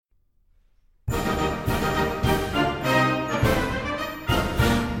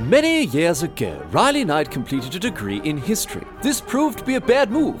Many years ago, Riley Knight completed a degree in history. This proved to be a bad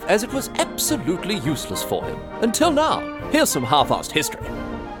move, as it was absolutely useless for him. Until now. Here's some half-assed history.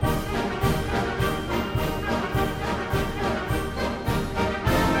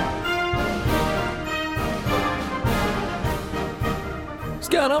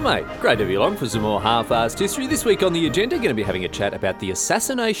 What's going on, mate? Great to be along for some more half-assed history. This week on the agenda, going to be having a chat about the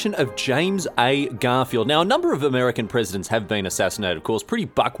assassination of James A. Garfield. Now, a number of American presidents have been assassinated, of course. Pretty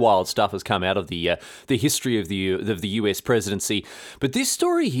buck-wild stuff has come out of the history of the US presidency. But this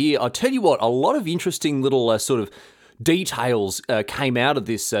story here, I'll tell you what, a lot of interesting little sort of details came out of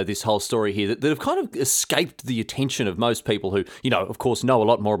this whole story here that have kind of escaped the attention of most people who, of course, know a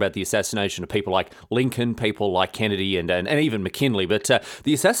lot more about the assassination of people like Lincoln, people like Kennedy, and even McKinley. But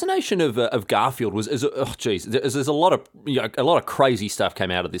the assassination of Garfield there's a lot of crazy stuff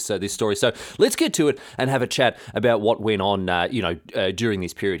came out of this story. So let's get to it and have a chat about what went on, during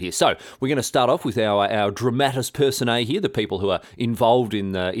this period here. So we're going to start off with our dramatis personae here, the people who are involved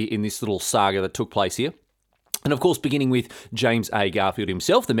in this little saga that took place here. And of course, beginning with James A. Garfield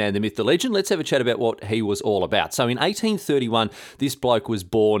himself, the man, the myth, the legend, let's have a chat about what he was all about. So in 1831, this bloke was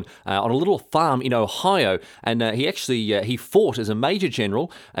born on a little farm in Ohio, and he fought as a major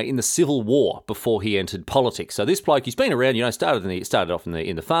general in the Civil War before he entered politics. So this bloke, he's been around, started off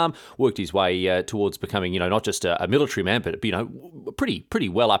in the farm, worked his way towards becoming, not just a military man, but pretty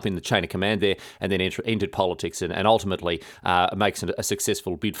well up in the chain of command there, and then entered politics and ultimately makes a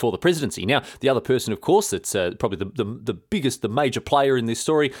successful bid for the presidency. Now, the other person, of course, that's probably the biggest, the major player in this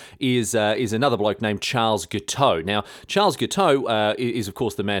story is another bloke named Charles Guiteau. Now, Charles Guiteau is of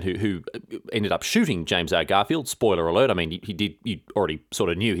course the man who ended up shooting James A. Garfield. Spoiler alert. I mean, you already sort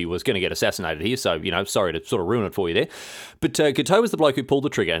of knew he was going to get assassinated here, so sorry to sort of ruin it for you there. But Guiteau was the bloke who pulled the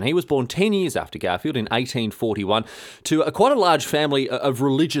trigger, and he was born 10 years after Garfield in 1841 to quite a large family of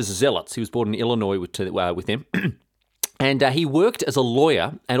religious zealots. He was born in Illinois with them. And he worked as a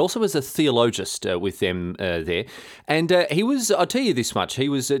lawyer and also as a theologist with them there. And he was, I'll tell you this much, he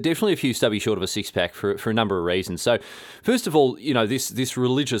was definitely a few stubby short of a six-pack for a number of reasons. So, first of all, this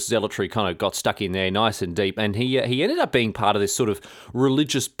religious zealotry kind of got stuck in there nice and deep. And he ended up being part of this sort of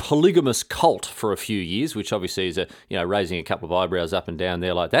religious polygamous cult for a few years, which obviously is raising a couple of eyebrows up and down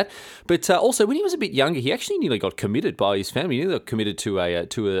there like that. But also, when he was a bit younger, he actually nearly got committed by his family. He nearly got committed to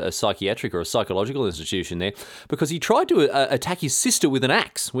a psychiatric or a psychological institution there because he tried to attack his sister with an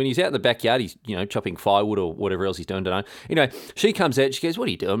axe. When he's out in the backyard, he's, chopping firewood or whatever else he's doing, don't know. Anyway, she comes out, she goes, "What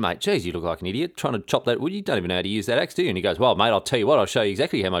are you doing, mate? Jeez, you look like an idiot trying to chop that wood. You don't even know how to use that axe, do you?" And he goes, "Well, mate, I'll tell you what, I'll show you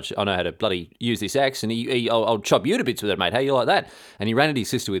exactly how much I know how to bloody use this axe, and I'll chop you to bits with it, mate. How you like that?" And he ran at his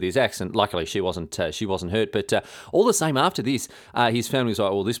sister with his axe, and luckily she wasn't hurt. But all the same, after this, his family was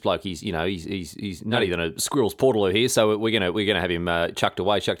like, "Well, this bloke, he's nuttier than a squirrel's portaloo here, so we're gonna have him chucked in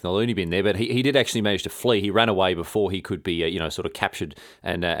the loony bin there." But he did actually manage to flee. He ran away before he could be sort of captured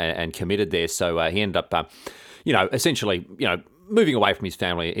and committed there. So he ended up, essentially, moving away from his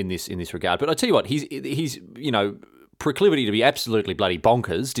family in this regard. But I tell you what, he's proclivity to be absolutely bloody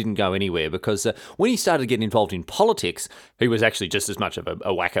bonkers didn't go anywhere because when he started getting involved in politics, he was actually just as much of a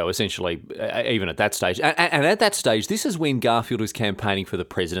wacko, essentially, even at that stage. And at that stage, this is when Garfield was campaigning for the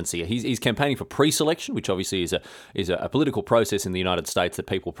presidency. He's campaigning for pre-selection, which obviously is a political process in the United States that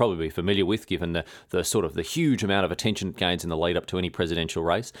people will probably be familiar with, given the sort of the huge amount of attention it gains in the lead up to any presidential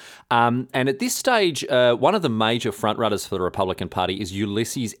race. And at this stage, one of the major frontrunners for the Republican Party is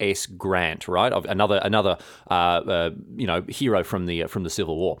Ulysses S. Grant, right? Another hero from the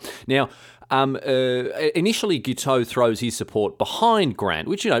Civil War. Now, initially, Guiteau throws his support behind Grant,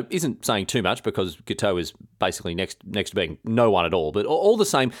 which isn't saying too much because Guiteau is basically next to being no one at all. But all the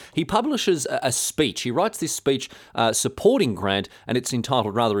same, he publishes a speech. He writes this speech supporting Grant, and it's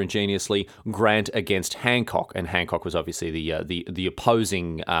entitled rather ingeniously "Grant Against Hancock." And Hancock was obviously the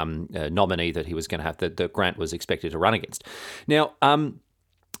opposing nominee that he was going to have that Grant was expected to run against. Now,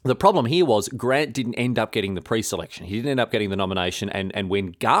 the problem here was Grant didn't end up getting the pre-selection. He didn't end up getting the nomination, and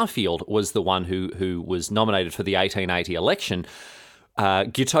when Garfield was the one who was nominated for the 1880 election,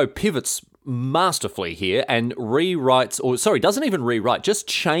 Guiteau pivots masterfully here and doesn't even rewrite, just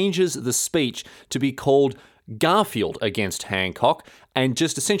changes the speech to be called Garfield Against Hancock, and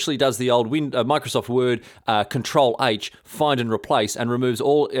just essentially does the old Microsoft Word Control-H, find and replace, and removes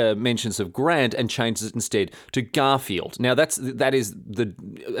all mentions of Grant and changes it instead to Garfield. Now, that is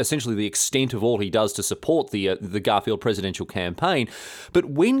essentially the extent of all he does to support the Garfield presidential campaign. But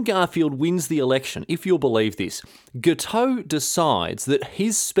when Garfield wins the election, if you'll believe this, Guiteau decides that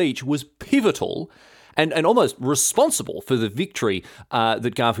his speech was pivotal and almost responsible for the victory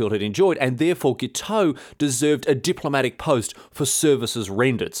that Garfield had enjoyed, and therefore Guiteau deserved a diplomatic post for services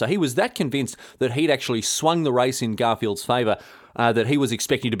rendered. So he was that convinced that he'd actually swung the race in Garfield's favour that he was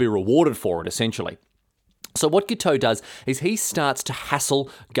expecting to be rewarded for it, essentially. So what Guiteau does is he starts to hassle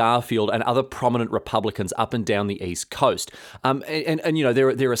Garfield and other prominent Republicans up and down the East Coast. And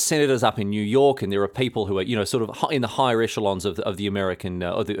there are senators up in New York, and there are people who are, sort of in the higher echelons of the American,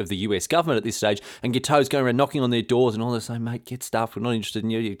 of the US government at this stage. And Guiteau's going around knocking on their doors and all this, saying, mate, get stuff. We're not interested in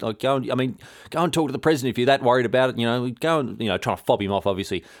you. Like, go and talk to the president if you're that worried about it. Go and, trying to fob him off,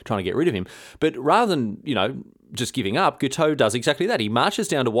 obviously, trying to get rid of him. But rather than, just giving up, Guiteau does exactly that. He marches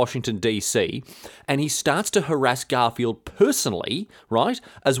down to Washington, D.C., and he starts to harass Garfield personally, right,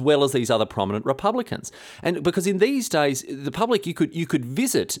 as well as these other prominent Republicans. And because in these days, the public, you could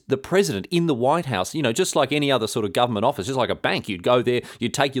visit the president in the White House, just like any other sort of government office, just like a bank. You'd go there,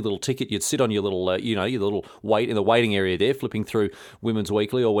 you'd take your little ticket, you'd sit on your little, your little wait in the waiting area there, flipping through Women's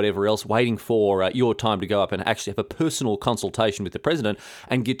Weekly or whatever else, waiting for your time to go up and actually have a personal consultation with the president.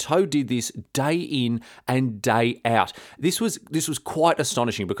 And Guiteau did this day in and day out. This was quite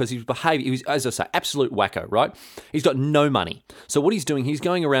astonishing because his behaviour, he was, as I say, absolute wacko, right? He's got no money. So what he's doing, he's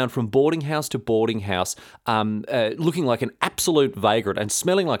going around from boarding house to boarding house, looking like an absolute vagrant and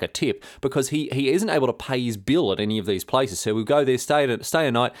smelling like a tip because he isn't able to pay his bill at any of these places. So we'll go there, stay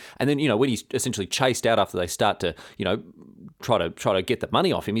a night, and then, when he's essentially chased out after they start to, try to get the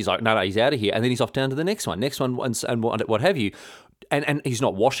money off him, he's like, no, he's out of here. And then he's off down to the next one, and what have you. And he's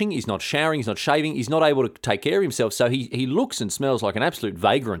not washing, he's not showering, he's not shaving, he's not able to take care of himself, so he looks and smells like an absolute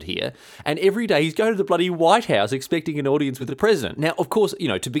vagrant here. And every day he's going to the bloody White House expecting an audience with the president. Now, of course,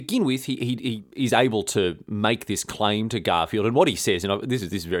 to begin with, he's able to make this claim to Garfield, and what he says, and this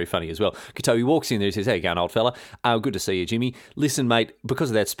is very funny as well. Guiteau, he walks in there, he says, "How you going, old fella? Good to see you, Jimmy. Listen, mate,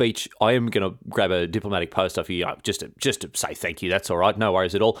 because of that speech, I am going to grab a diplomatic post off you, just to say thank you. That's all right, no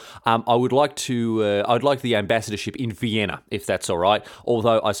worries at all. I'd like the ambassadorship in Vienna, if that's all right.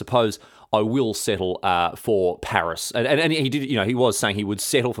 Although I suppose I will settle for Paris." And he did, he was saying he would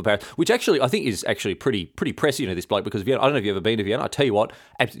settle for Paris, which actually I think is actually pretty prescient of this bloke, because Vienna, I don't know if you've ever been to Vienna. I tell you what,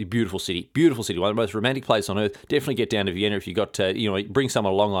 absolutely beautiful city, one of the most romantic places on earth. Definitely get down to Vienna if you got to, bring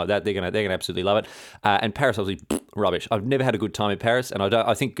someone along like that. They're gonna absolutely love it. And Paris, obviously, rubbish. I've never had a good time in Paris, and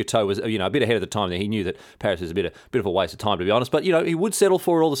I think Guiteau was, a bit ahead of the time there. He knew that Paris is a bit of a waste of time, to be honest. But he would settle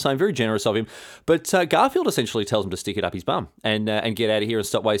for it all the same. Very generous of him. But Garfield essentially tells him to stick it up his bum and get out of here and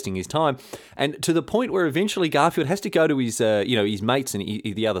stop wasting his time. And to the point where eventually Garfield has to go to his, his mates and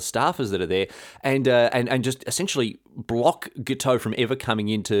the other staffers that are there, and just essentially block Guiteau from ever coming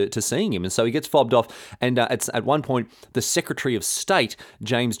in to seeing him. And so he gets fobbed off. And at one point, the Secretary of State,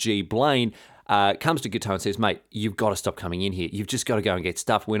 James G. Blaine, comes to Guiteau and says, "Mate, you've got to stop coming in here. You've just got to go and get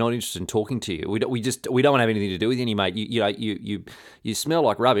stuff. We're not interested in talking to you. We don't want to have anything to do with you, mate. You smell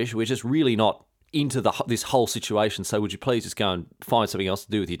like rubbish. We're just really not into this whole situation. So would you please just go and find something else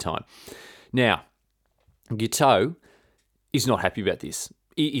to do with your time?" Now, Guiteau is not happy about this.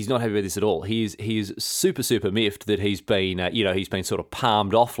 He's not happy about this at all. He is super miffed that he's been sort of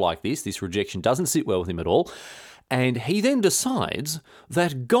palmed off like this. This rejection doesn't sit well with him at all. And he then decides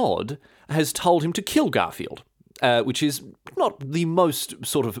that God has told him to kill Garfield, which is not the most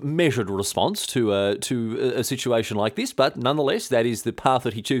sort of measured response to a situation like this, but nonetheless, that is the path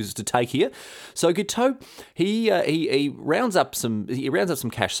that he chooses to take here. So Guiteau, he rounds up some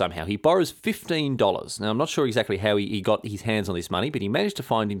cash somehow. He borrows $15. Now, I'm not sure exactly how he got his hands on this money, but he managed to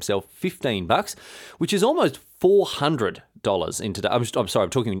find himself $15, which is almost $400 in today. I'm sorry, I'm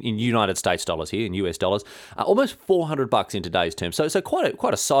talking in United States dollars here, in US dollars. Almost $400 in today's terms. So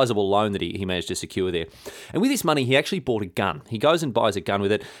quite a sizable loan that he managed to secure there. And with this money, he actually bought a gun. He goes and buys a gun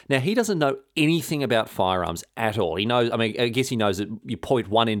with it. Now, he doesn't know anything about firearms at all. He knows, I guess he knows that you point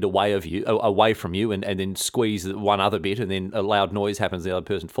one end away from you, and then squeeze one other bit, and then a loud noise happens, the other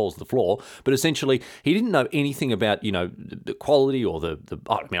person falls to the floor. But essentially, he didn't know anything about, the quality or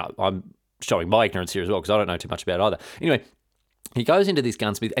I'm showing my ignorance here as well, because I don't know too much about it either. Anyway, he goes into this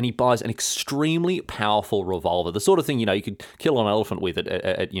gunsmith and he buys an extremely powerful revolver, the sort of thing, you could kill an elephant with it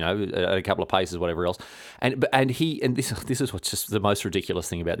at a couple of paces, whatever else. And this is what's just the most ridiculous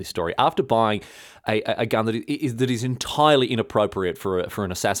thing about this story. After buying a gun that is entirely inappropriate for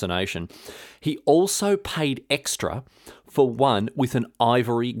an assassination, he also paid extra for one with an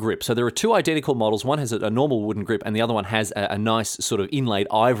ivory grip. So there are two identical models. One has a normal wooden grip and the other one has a nice sort of inlaid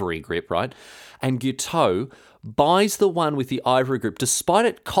ivory grip, right? And Guiteau buys the one with the ivory grip despite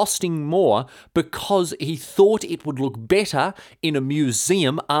it costing more because he thought it would look better in a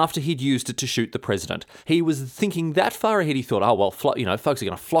museum after he'd used it to shoot the president. He was thinking that far ahead. He thought, oh, well, folks are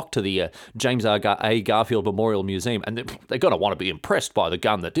going to flock to the James A. Garfield Memorial Museum and they're going to want to be impressed by the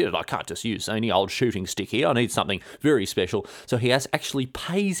gun that did it. I can't just use any old shooting stick here. I need something very special. So he actually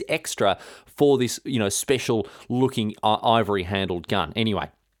pays extra for this, special looking ivory handled gun. Anyway,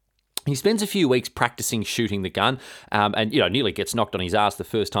 he spends a few weeks practicing shooting the gun, and nearly gets knocked on his ass the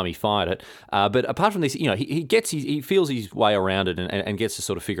first time he fired it. But apart from this, he feels his way around it and gets to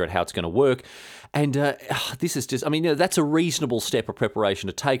sort of figure out how it's going to work. And this is just, that's a reasonable step of preparation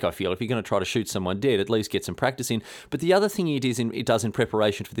to take, I feel. If you're going to try to shoot someone dead, at least get some practice in. But the other thing it does in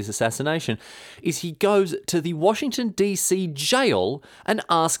preparation for this assassination is he goes to the Washington, D.C. jail and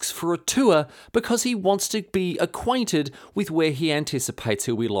asks for a tour because he wants to be acquainted with where he anticipates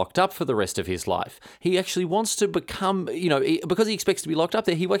he'll be locked up for the rest of his life. He actually wants to become, because he expects to be locked up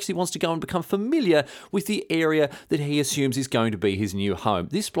there, he actually wants to go and become familiar with the area that he assumes is going to be his new home.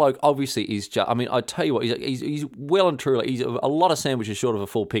 This bloke obviously is just, I tell you what, he's well and truly, he's a lot of sandwiches short of a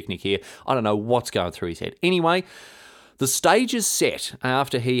full picnic here. I don't know what's going through his head. Anyway, the stage is set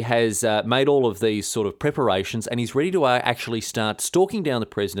after he has made all of these sort of preparations and he's ready to actually start stalking down the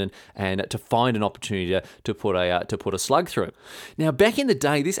president and to find an opportunity to put a slug through him. Now, back in the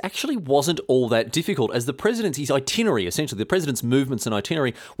day, this actually wasn't all that difficult as his itinerary, essentially, the president's movements and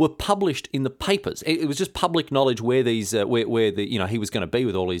itinerary were published in the papers. It was just public knowledge where these, he was going to be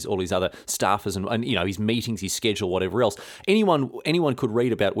with all his other staffers and his meetings, his schedule, whatever else. Anyone could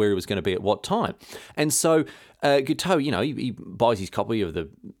read about where he was going to be at what time. And so, Guiteau, he buys his copy of the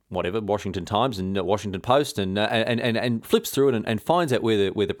Washington Times and Washington Post and flips through it and finds out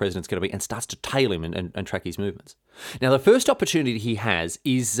where the president's going to be and starts to tail him and track his movements. Now, the first opportunity he has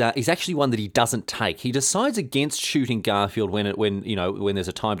is actually one that he doesn't take. He decides against shooting Garfield when there's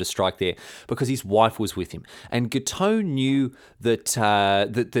a time to strike there because his wife was with him, and Guiteau knew that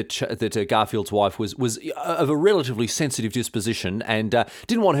Garfield's wife was of a relatively sensitive disposition and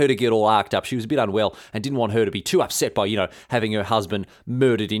didn't want her to get all arced up. She was a bit unwell and didn't want her to be too upset by having her husband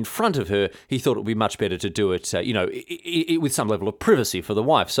murdered in front of her. He thought it would be much better to do it, with some level of privacy for the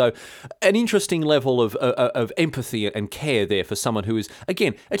wife. So, an interesting level of empathy and care there for someone who is,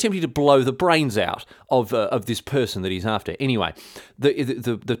 again, attempting to blow the brains out of this person that he's after. Anyway,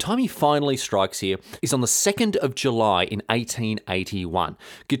 the time he finally strikes here is on the 2nd of July in 1881.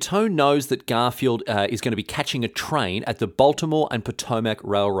 Guiteau knows that Garfield is going to be catching a train at the Baltimore and Potomac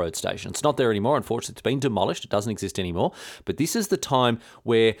Railroad Station. It's not there anymore, unfortunately. It's been demolished. It doesn't exist anymore. But this is the time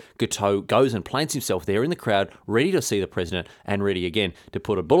where Guiteau goes and plants himself there in the crowd, ready to see the president and ready again to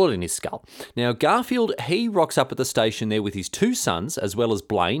put a bullet in his skull. Now, Garfield, he rocks up at the station there with his two sons, as well as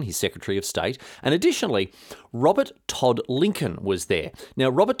Blaine, his Secretary of State, and additionally, Robert Todd Lincoln was there. Now,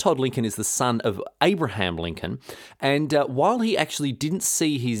 Robert Todd Lincoln is the son of Abraham Lincoln, and while he actually didn't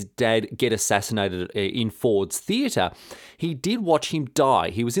see his dad get assassinated in Ford's Theatre, he did watch him die.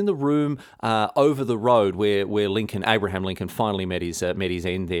 He was in the room over the road where Abraham Lincoln finally met his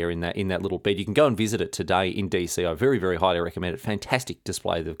end there in that little bed. You can go and visit it today in DC. I very, very highly recommend it. Fantastic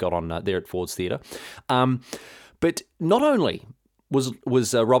display they've got on there at Ford's Theatre. But not only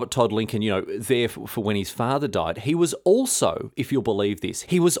was Robert Todd Lincoln, there for when his father died. He was also, if you'll believe this,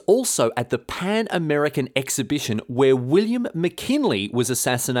 he was also at the Pan American Exhibition where William McKinley was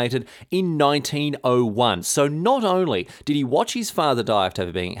assassinated in 1901. So not only did he watch his father die after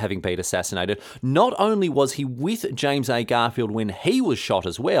having been assassinated, not only was he with James A. Garfield when he was shot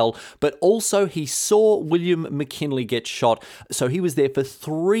as well, but also he saw William McKinley get shot. So he was there for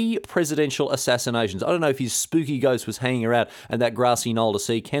 3 presidential assassinations. I don't know if his spooky ghost was hanging around and that grassy knoll to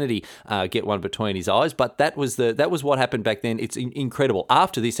see Kennedy get one between his eyes, but that was what happened back then. It's incredible.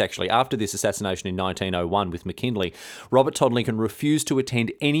 After this assassination in 1901 with McKinley, Robert Todd Lincoln refused to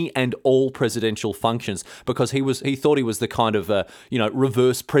attend any and all presidential functions because he thought he was the kind of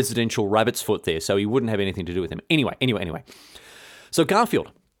reverse presidential rabbit's foot there, so he wouldn't have anything to do with him. Anyway. So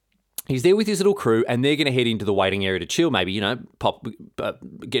Garfield, he's there with his little crew, and they're going to head into the waiting area to chill. Maybe, get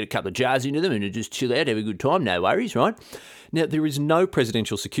a couple of jars into them and just chill out, have a good time, no worries, right? Now, there is no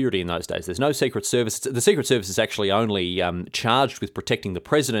presidential security in those days. There's no Secret Service. The Secret Service is actually only charged with protecting the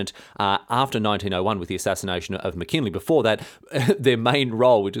president after 1901 with the assassination of McKinley. Before that, their main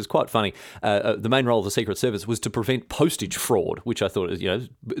role, which is quite funny, the main role of the Secret Service was to prevent postage fraud, which I thought,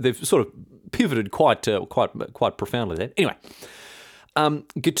 they've sort of pivoted quite profoundly there. Anyway.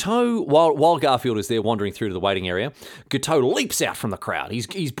 Guiteau, while Garfield is there wandering through to the waiting area, Guiteau leaps out from the crowd.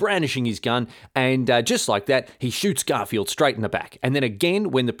 He's brandishing his gun, and just like that, he shoots Garfield straight in the back. And then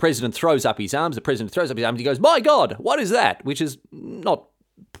again, when the president throws up his arms, he goes, "My God, what is that?" Which is not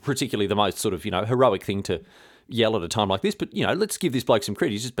particularly the most sort of, heroic thing to yell at a time like this, but, let's give this bloke some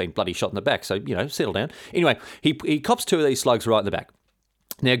credit. He's just been bloody shot in the back, so, settle down. Anyway, he cops 2 of these slugs right in the back.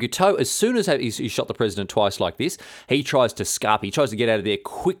 Now, Guiteau, as soon as he shot the president twice like this, he tries to scarp. He tries to get out of there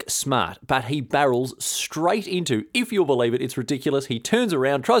quick, smart, but he barrels straight into, if you'll believe it, it's ridiculous. He turns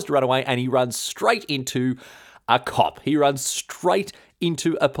around, tries to run away, and he runs straight into a cop. He runs straight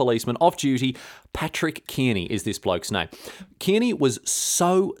into a policeman off duty. Patrick Kearney is this bloke's name. Kearney was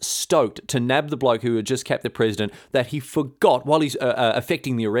so stoked to nab the bloke who had just capped the president that he forgot, while he's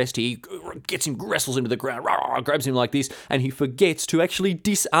effecting the arrest, he wrestles him to the ground, grabs him like this, and he forgets to actually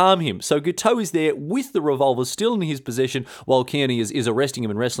disarm him. So Guiteau is there with the revolver still in his possession while Kearney is arresting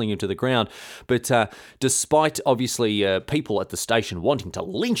him and wrestling him to the ground. But despite, obviously, people at the station wanting to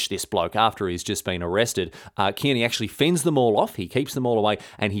lynch this bloke after he's just been arrested, Kearney actually fends them all off. He keeps them all away,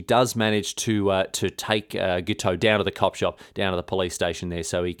 and he does manage to take Guiteau down to the cop shop, down to the police station there,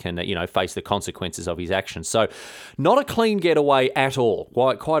 so he can, face the consequences of his actions. So, not a clean getaway at all.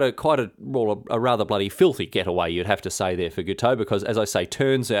 Quite a rather bloody filthy getaway, you'd have to say there for Guiteau, because, as I say,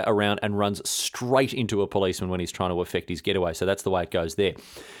 turns around and runs straight into a policeman when he's trying to effect his getaway. So that's the way it goes there.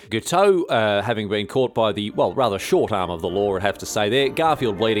 Guiteau, having been caught by the, rather short arm of the law, I'd have to say there,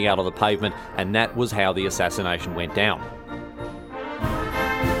 Garfield bleeding out on the pavement, and that was how the assassination went down.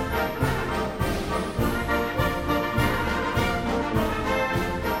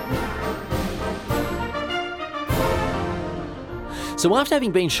 So after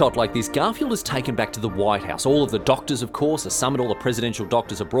having been shot like this, Garfield is taken back to the White House. All of the doctors, of course, are summoned. All the presidential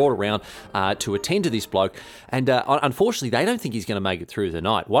doctors are brought around to attend to this bloke. And unfortunately, they don't think he's going to make it through the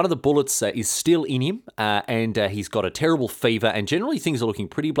night. One of the bullets is still in him, and he's got a terrible fever. And generally, things are looking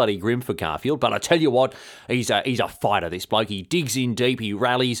pretty bloody grim for Garfield. But I tell you what, he's a fighter, this bloke. He digs in deep, he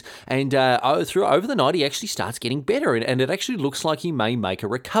rallies, and over the night, he actually starts getting better. And it actually looks like he may make a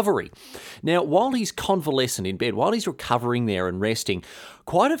recovery. Now, while he's convalescent in bed, while he's recovering there and resting,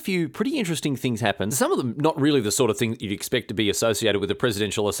 quite a few pretty interesting things happen. Some of them not really the sort of thing that you'd expect to be associated with a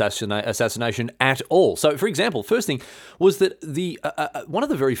presidential assassination at all. So, for example, first thing was that one of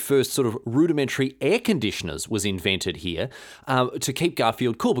the very first sort of rudimentary air conditioners was invented here to keep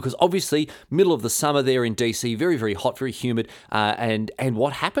Garfield cool, because obviously middle of the summer there in DC, very, very hot, very humid, and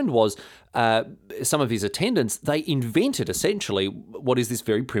what happened was some of his attendants, they invented essentially what is this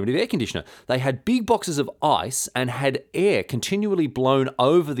very primitive air conditioner. They had big boxes of ice and had air continually blown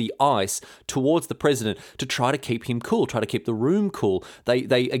over the ice towards the president to try to keep him cool, try to keep the room cool. They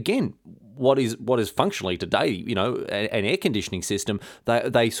again, what is functionally today, an air conditioning system,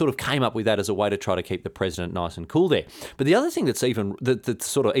 they sort of came up with that as a way to try to keep the president nice and cool there. But the other thing that's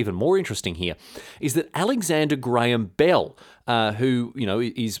sort of even more interesting here is that Alexander Graham Bell, who,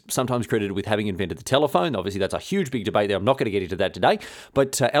 is sometimes credited with having invented the telephone. Obviously, that's a huge, big debate there. I'm not going to get into that today.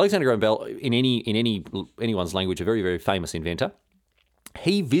 But Alexander Graham Bell, in anyone's language, a very, very famous inventor.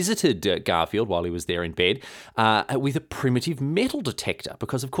 He visited Garfield while he was there in bed with a primitive metal detector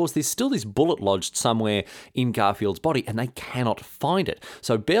because, of course, there's still this bullet lodged somewhere in Garfield's body and they cannot find it.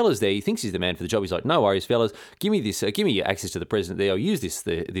 So Bell is there. He thinks he's the man for the job. He's like, no worries, fellas. Give me this. Give me access to the president there. I'll use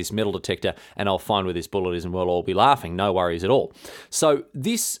this metal detector and I'll find where this bullet is and we'll all be laughing. No worries at all. So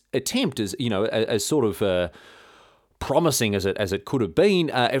this attempt is, as sort of promising as it could have been,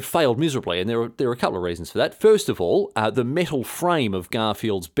 it failed miserably, and there are a couple of reasons for that. First of all, the metal frame of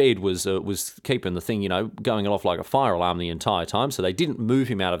Garfield's bed was keeping the thing, going off like a fire alarm the entire time, so they didn't move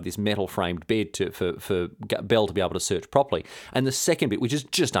him out of this metal framed bed for Bell to be able to search properly. And the second bit, which is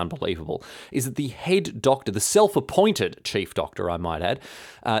just unbelievable, is that the head doctor, the self-appointed chief doctor, I might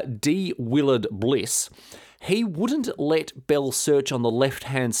add, D. Willard Bliss, he wouldn't let Bell search on the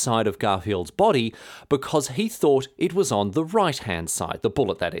left-hand side of Garfield's body because he thought it was on the right-hand side, the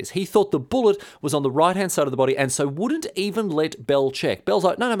bullet that is. He thought the bullet was on the right-hand side of the body and so wouldn't even let Bell check. Bell's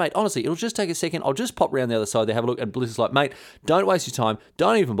like, no, mate, honestly, it'll just take a second. I'll just pop around the other side there, have a look. And Bliss is like, mate, don't waste your time.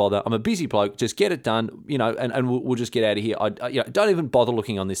 Don't even bother. I'm a busy bloke. Just get it done, and we'll just get out of here. Don't even bother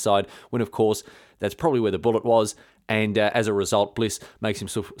looking on this side when, of course, that's probably where the bullet was. And as a result, Bliss makes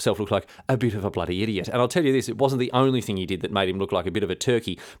himself look like a bit of a bloody idiot. And I'll tell you this, it wasn't the only thing he did that made him look like a bit of a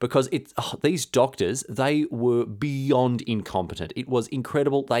turkey, because these doctors, they were beyond incompetent. It was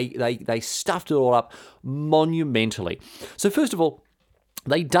incredible. They stuffed it all up monumentally. So first of all,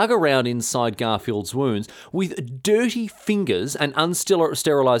 They dug around inside Garfield's wounds with dirty fingers and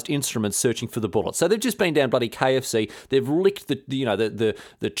unsterilised instruments searching for the bullet. So they've just been down bloody KFC. They've licked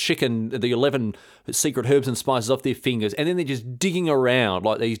the chicken, the 11 secret herbs and spices off their fingers, and then they're just digging around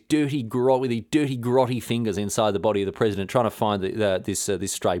like these dirty grotty fingers inside the body of the president, trying to find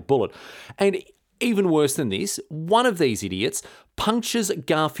this stray bullet. And even worse than this, one of these idiots punctures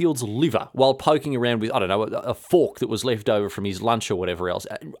Garfield's liver while poking around with, I don't know, a fork that was left over from his lunch or whatever else.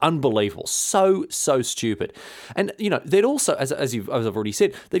 Unbelievable. So stupid. And, they'd also, as I've already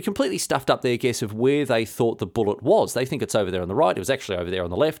said, they'd completely stuffed up their guess of where they thought the bullet was. They think it's over there on the right. It was actually over there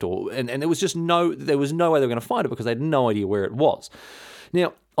on the left. And there was no way they were going to find it because they had no idea where it was.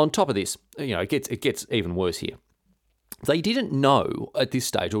 Now, on top of this, it gets even worse here. They didn't know at this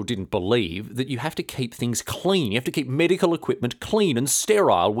stage, or didn't believe, that you have to keep things clean. You have to keep medical equipment clean and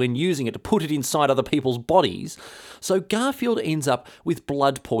sterile when using it to put it inside other people's bodies. So Garfield ends up with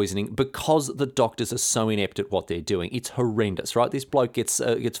blood poisoning because the doctors are so inept at what they're doing. It's horrendous, right? This bloke gets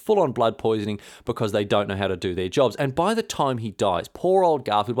full-on blood poisoning because they don't know how to do their jobs. And by the time he dies, poor old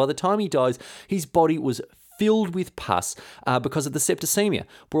Garfield, by the time he dies, his body was filled with pus because of the septicemia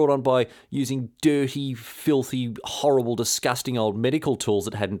brought on by using dirty, filthy, horrible, disgusting old medical tools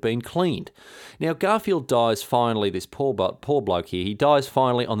that hadn't been cleaned. Now, Garfield dies finally, this poor bloke here, he dies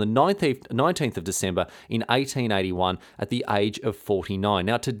finally on the 19th of December in 1881 at the age of 49.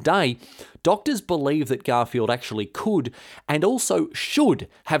 Now, today, doctors believe that Garfield actually could and also should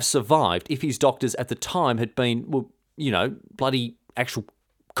have survived if his doctors at the time had been, bloody actual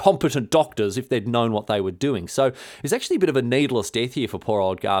competent doctors if they'd known what they were doing. So it's actually a bit of a needless death here for poor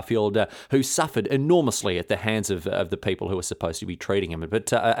old Garfield, who suffered enormously at the hands of the people who were supposed to be treating him.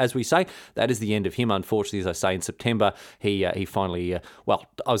 But as we say, that is the end of him. Unfortunately, as I say, in September, he finally, I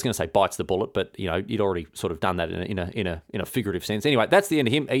was going to say bites the bullet, but he'd already sort of done that in a figurative sense. Anyway, that's the end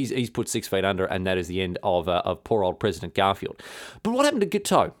of him. He's put 6 feet under, and that is the end of poor old President Garfield. But what happened to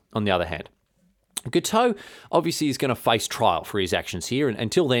Guiteau, on the other hand? Guiteau obviously is going to face trial for his actions here, and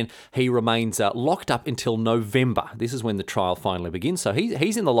until then, he remains locked up until November. This is when the trial finally begins, so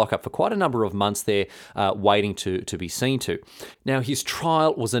he's in the lockup for quite a number of months there, waiting to be seen to. Now, his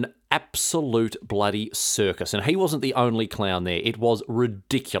trial was an absolute bloody circus, and he wasn't the only clown there. It was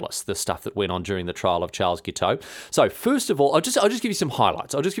ridiculous, the stuff that went on during the trial of Charles Guiteau. So, first of all, I'll just give you some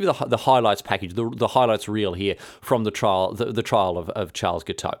highlights. I'll just give you the highlights package, the highlights reel here from the trial of Charles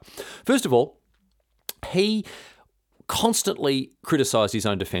Guiteau. First of all, he constantly criticised his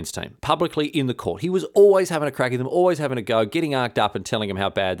own defence team publicly in the court. He was always having a crack at them, always having a go, getting arced up and telling them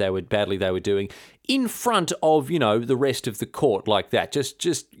how badly they were doing in front of, the rest of the court like that.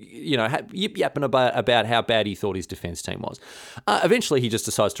 Just yip-yapping about how bad he thought his defence team was. Eventually, he just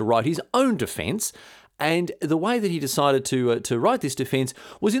decides to write his own defence. And the way that he decided to write this defence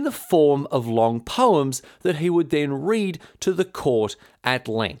was in the form of long poems that he would then read to the court at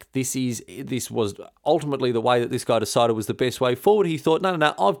length. This was ultimately the way that this guy decided was the best way forward. He thought,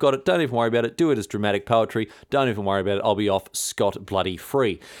 no, I've got it. Don't even worry about it. Do it as dramatic poetry. Don't even worry about it. I'll be off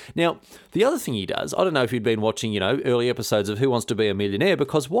scot-bloody-free. Now, the other thing he does, I don't know if you'd been watching, early episodes of Who Wants to Be a Millionaire,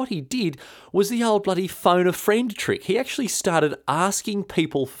 because what he did was the old bloody phone a friend trick. He actually started asking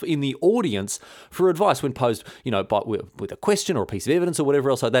people in the audience for advice when posed, with a question or a piece of evidence or whatever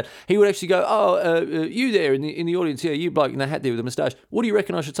else like that. He would actually go, you there in the audience, yeah, you bloke in the hat there with the moustache. What do you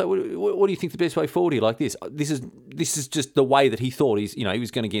reckon I should say? What do you think the best way forward here like this? This is just the way that he thought he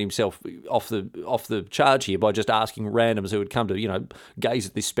was going to get himself off the charge here by just asking randoms who would come to, gaze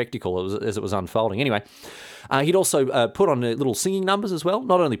at this spectacle as it was unfolding. Anyway, he'd also put on little singing numbers as well,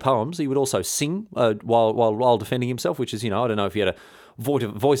 not only poems. He would also sing while defending himself, which is, I don't know if he had a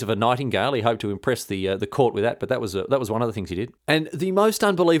voice of a nightingale. He hoped to impress the court with that, but that was one of the things he did. And the most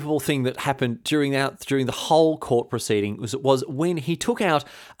unbelievable thing that happened during the whole court proceeding was when he took out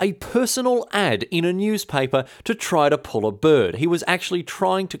a personal ad in a newspaper to try to pull a bird. He was actually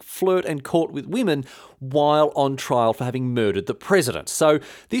trying to flirt and court with women while on trial for having murdered the president. So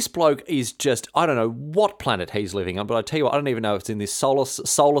this bloke is just, I don't know what planet he's living on, but I tell you what, I don't even know if it's in this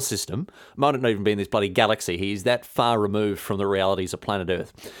solar system. Might not even be in this bloody galaxy. He is that far removed from the realities of planet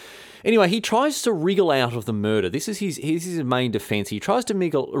Earth. Anyway, he tries to wriggle out of the murder. This is his main defence. He tries to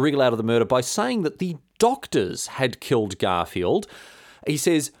wriggle out of the murder by saying that the doctors had killed Garfield. He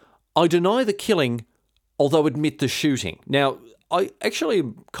says, I deny the killing, although admit the shooting. Now, I actually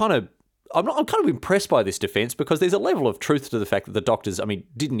I'm kind of impressed by this defence, because there's a level of truth to the fact that the doctors,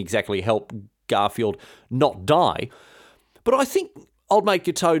 didn't exactly help Garfield not die. But I think old mate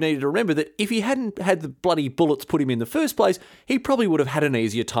Guiteau needed to remember that if he hadn't had the bloody bullets put him in the first place, he probably would have had an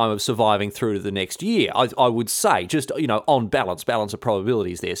easier time of surviving through to the next year, I would say, just, on balance of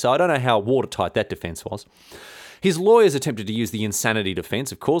probabilities there. So I don't know how watertight that defence was. His lawyers attempted to use the insanity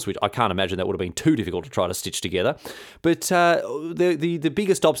defence, of course, which I can't imagine that would have been too difficult to try to stitch together. But the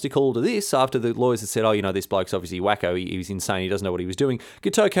biggest obstacle to this, after the lawyers had said, this bloke's obviously wacko, he's insane, he doesn't know what he was doing,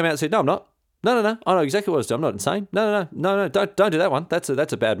 Guiteau came out and said, no, I'm not. No, I know exactly what I was doing. I'm not insane. No, don't do that one. That's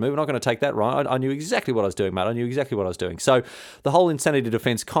a bad move. I'm not going to take that right. I knew exactly what I was doing, mate. I knew exactly what I was doing. So the whole insanity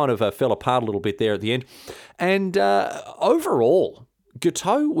defence kind of fell apart a little bit there at the end. And overall,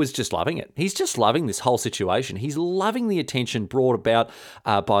 Guiteau was just loving it. He's just loving this whole situation. He's loving the attention brought about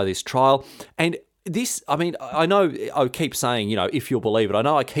by this trial. And this, I know I keep saying, if you'll believe it, I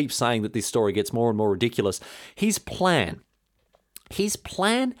know I keep saying that this story gets more and more ridiculous. His plan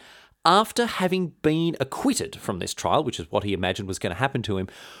after having been acquitted from this trial, which is what he imagined was going to happen to him,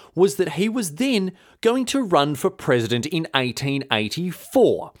 was that he was then going to run for president in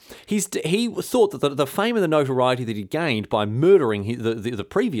 1884. He thought that the fame and the notoriety that he gained by murdering the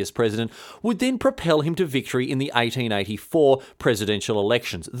previous president would then propel him to victory in the 1884 presidential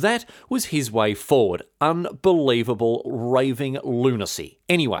elections. That was his way forward. Unbelievable, raving lunacy.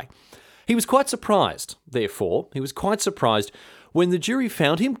 Anyway, he was quite surprised, therefore, when the jury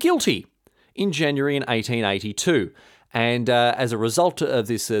found him guilty in January in 1882. And as a result of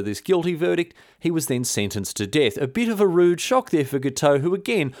this guilty verdict, he was then sentenced to death. A bit of a rude shock there for Guiteau, who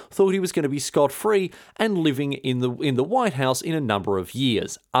again thought he was going to be scot-free and living in the White House in a number of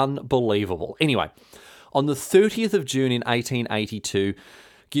years. Unbelievable. Anyway, on the 30th of June in 1882,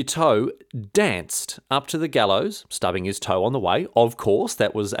 Guiteau danced up to the gallows, stubbing his toe on the way. Of course,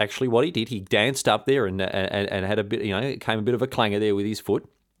 that was actually what he did. He danced up there and had a bit, it came a bit of a clangor there with his foot.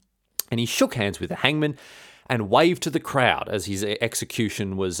 And he shook hands with the hangman and waved to the crowd as his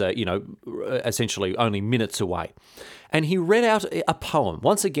execution was, essentially only minutes away. And he read out a poem.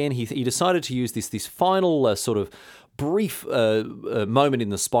 Once again, he decided to use this final sort of brief moment in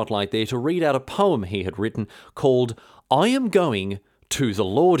the spotlight there to read out a poem he had written called "I Am Going to the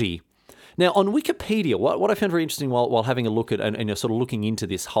Lordy." Now, on Wikipedia, what I found very interesting while having a look at and sort of looking into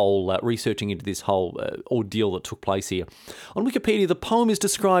this whole, researching into this whole ordeal that took place here, on Wikipedia, the poem is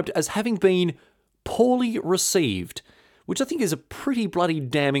described as having been poorly received, which I think is a pretty bloody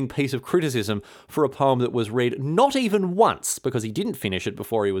damning piece of criticism for a poem that was read not even once, because he didn't finish it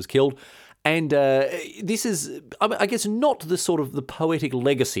before he was killed. And this is, I guess, not the sort of the poetic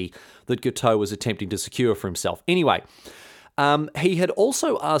legacy that Guiteau was attempting to secure for himself. Anyway, he had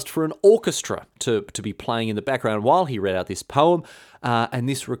also asked for an orchestra to be playing in the background while he read out this poem, and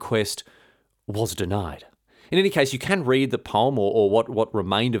this request was denied. In any case, you can read the poem or what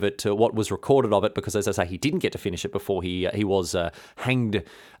remained of it, what was recorded of it, because, as I say, he didn't get to finish it before he was hanged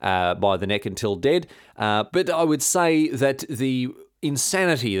by the neck until dead. But I would say that the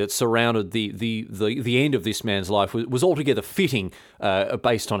insanity that surrounded the end of this man's life was altogether fitting,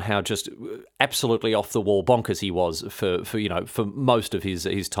 based on how just absolutely off the wall bonkers he was for most of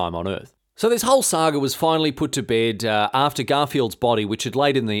his time on Earth. So this whole saga was finally put to bed after Garfield's body, which had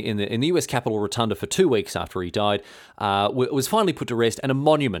laid in the US Capitol Rotunda for 2 weeks after he died, was finally put to rest, and a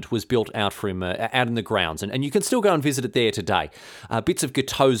monument was built out for him out in the grounds, and you can still go and visit it there today. Bits of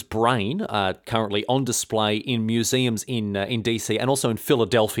Guiteau's brain are currently on display in museums in DC and also in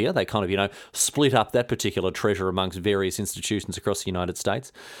Philadelphia. They kind of split up that particular treasure amongst various institutions across the United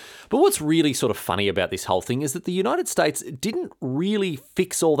States. But what's really sort of funny about this whole thing is that the United States didn't really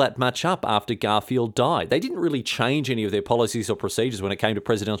fix all that much up after Garfield died. They didn't really change any of their policies or procedures when it came to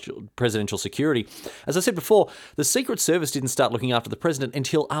presidential security. As I said before, the Secret Service didn't start looking after the president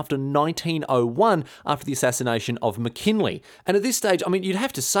until after 1901, after the assassination of McKinley. And at this stage, you'd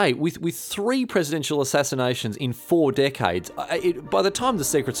have to say, with 3 presidential assassinations in 4 decades, by the time the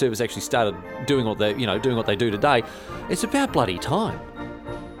Secret Service actually started doing what they do today, it's about bloody time.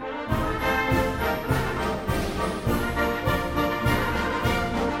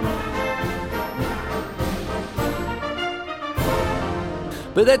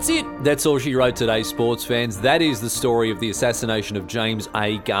 But that's it. That's all she wrote today, sports fans. That is the story of the assassination of James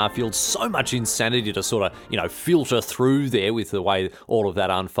A. Garfield. So much insanity to sort of, filter through there with the way all of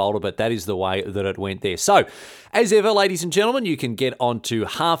that unfolded, but that is the way that it went there. So, as ever, ladies and gentlemen, you can get onto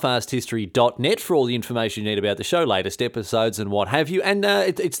halfassedhistory.net for all the information you need about the show, latest episodes and what have you. And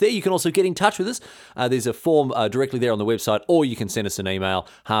it's there. You can also get in touch with us. There's a form directly there on the website, or you can send us an email,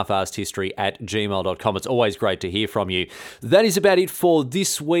 halfassedhistory@gmail.com. It's always great to hear from you. That is about it for this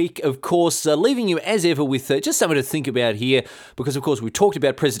this week. Of course, leaving you as ever with just something to think about here, because of course we talked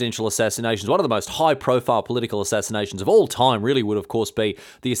about presidential assassinations. One of the most high-profile political assassinations of all time really would, of course, be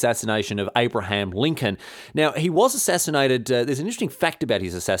the assassination of Abraham Lincoln. Now, he was assassinated. There's an interesting fact about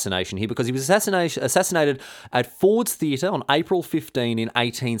his assassination here, because he was assassinated at Ford's Theatre on April 15 in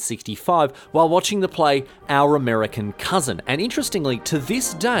 1865 while watching the play Our American Cousin. And interestingly, to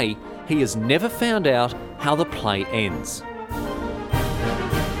this day, he has never found out how the play ends.